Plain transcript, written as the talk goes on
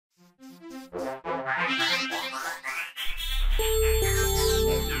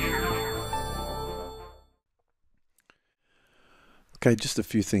Okay, just a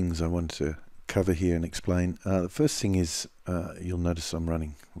few things I wanted to cover here and explain. The first thing is you'll notice I'm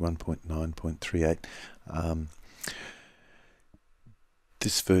running 1.9.38.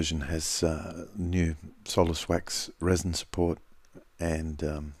 This version has new SolusWax Resin support,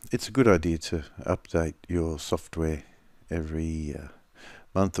 and it's a good idea to update your software every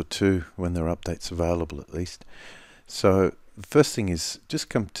month or two when there are updates available at least. So the first thing is just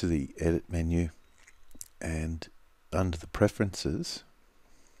come to the edit menu, and under the preferences,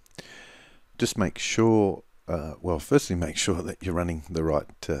 just make sure, firstly make sure that you're running the right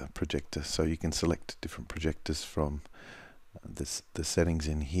projector. So you can select different projectors from the settings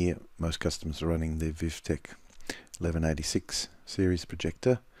in here. Most customers are running the VivTech 1186 series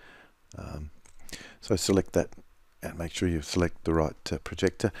projector. So select that and make sure you select the right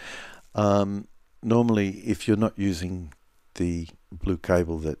projector. Normally, if you're not using the blue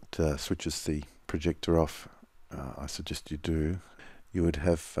cable that switches the projector off, I suggest you do. You would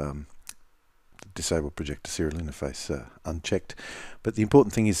have the disable projector serial interface unchecked. But the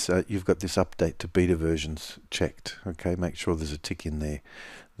important thing is you've got this update to beta versions checked. Okay, make sure there's a tick in there.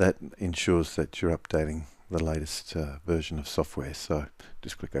 That ensures that you're updating the latest version of software. So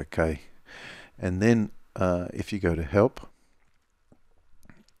just click OK. And then if you go to Help,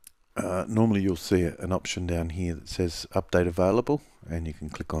 normally you'll see an option down here that says Update Available, and you can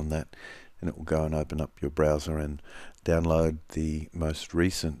click on that and it will go and open up your browser and download the most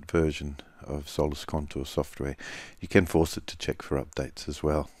recent version of Solus Contour software. You can force it to check for updates as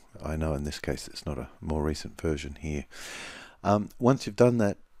well. I know in this case it's not a more recent version here. Once you've done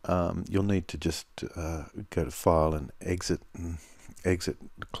that, you'll need to just go to File and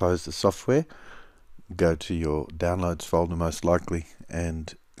close the software. Go to your Downloads folder most likely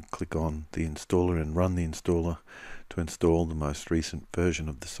and click on the installer and run the installer to install the most recent version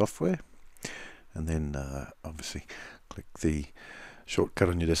of the software. And then obviously click the shortcut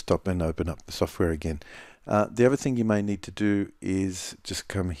on your desktop and open up the software again. The other thing you may need to do is just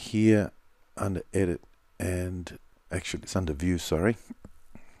come here under Edit, and actually it's under View, sorry.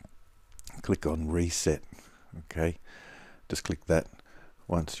 Click on Reset. Okay, just click that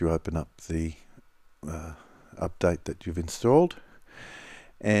once you open up the update that you've installed.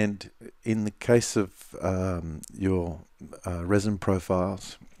 And in the case of your resin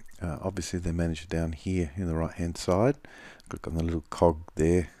profiles, obviously they're managed down here in the right hand side. Click on the little cog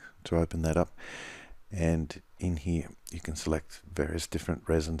there to open that up, and in here you can select various different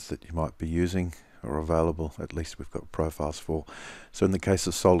resins that you might be using or available. At least we've got profiles for. So in the case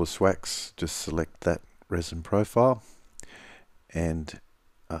of SolusWax, just select that resin profile and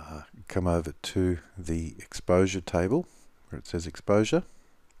come over to the exposure table where it says exposure.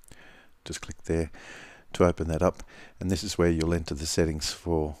 Just click there to open that up, and this is where you'll enter the settings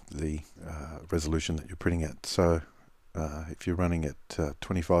for the resolution that you're printing at. So if you're running at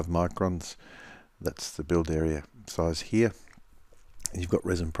 25 microns, that's the build area size here. And you've got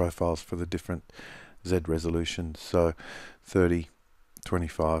resin profiles for the different Z resolutions, so 30,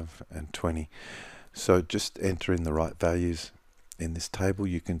 25 and 20. So just enter in the right values in this table.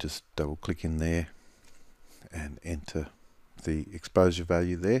 You can just double click in there and enter the exposure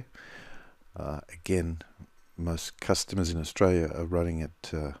value there. Again, most customers in Australia are running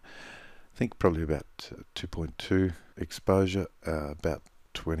at I think probably about 2.2 exposure, about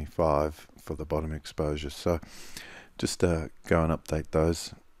 25 for the bottom exposure. So just go and update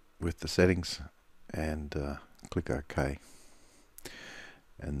those with the settings and click OK,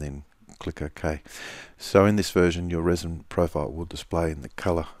 and then click OK. So in this version your resin profile will display in the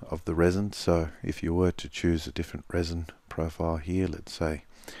color of the resin. So if you were to choose a different resin profile here, let's say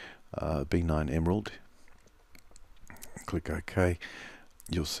B9 Emerald, click OK,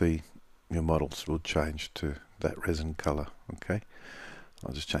 you'll see your models will change to that resin color. Okay,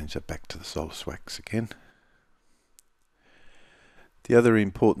 I'll just change that back to the SolusWax again. The other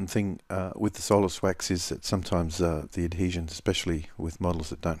important thing with the SolusWax is that sometimes the adhesion, especially with models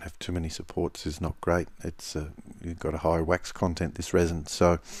that don't have too many supports, is not great. It's you've got a high wax content, this resin.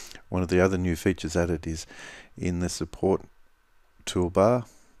 So one of the other new features added is in the support toolbar.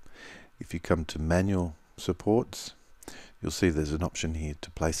 If you come to manual supports, you'll see there's an option here to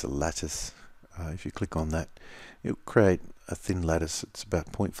place a lattice. If you click on that, it'll create a thin lattice. It's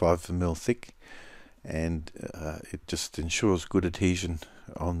about 0.5 mil thick, and it just ensures good adhesion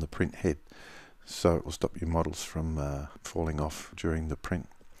on the print head. So it will stop your models from falling off during the print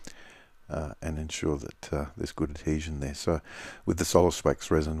and ensure that there's good adhesion there. So with the SolusWax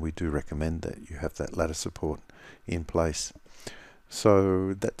resin, we do recommend that you have that lattice support in place.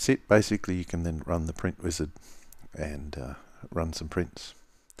 So that's it. Basically you can then run the print wizard and run some prints.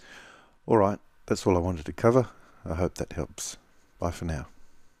 Alright, that's all I wanted to cover. I hope that helps. Bye for now.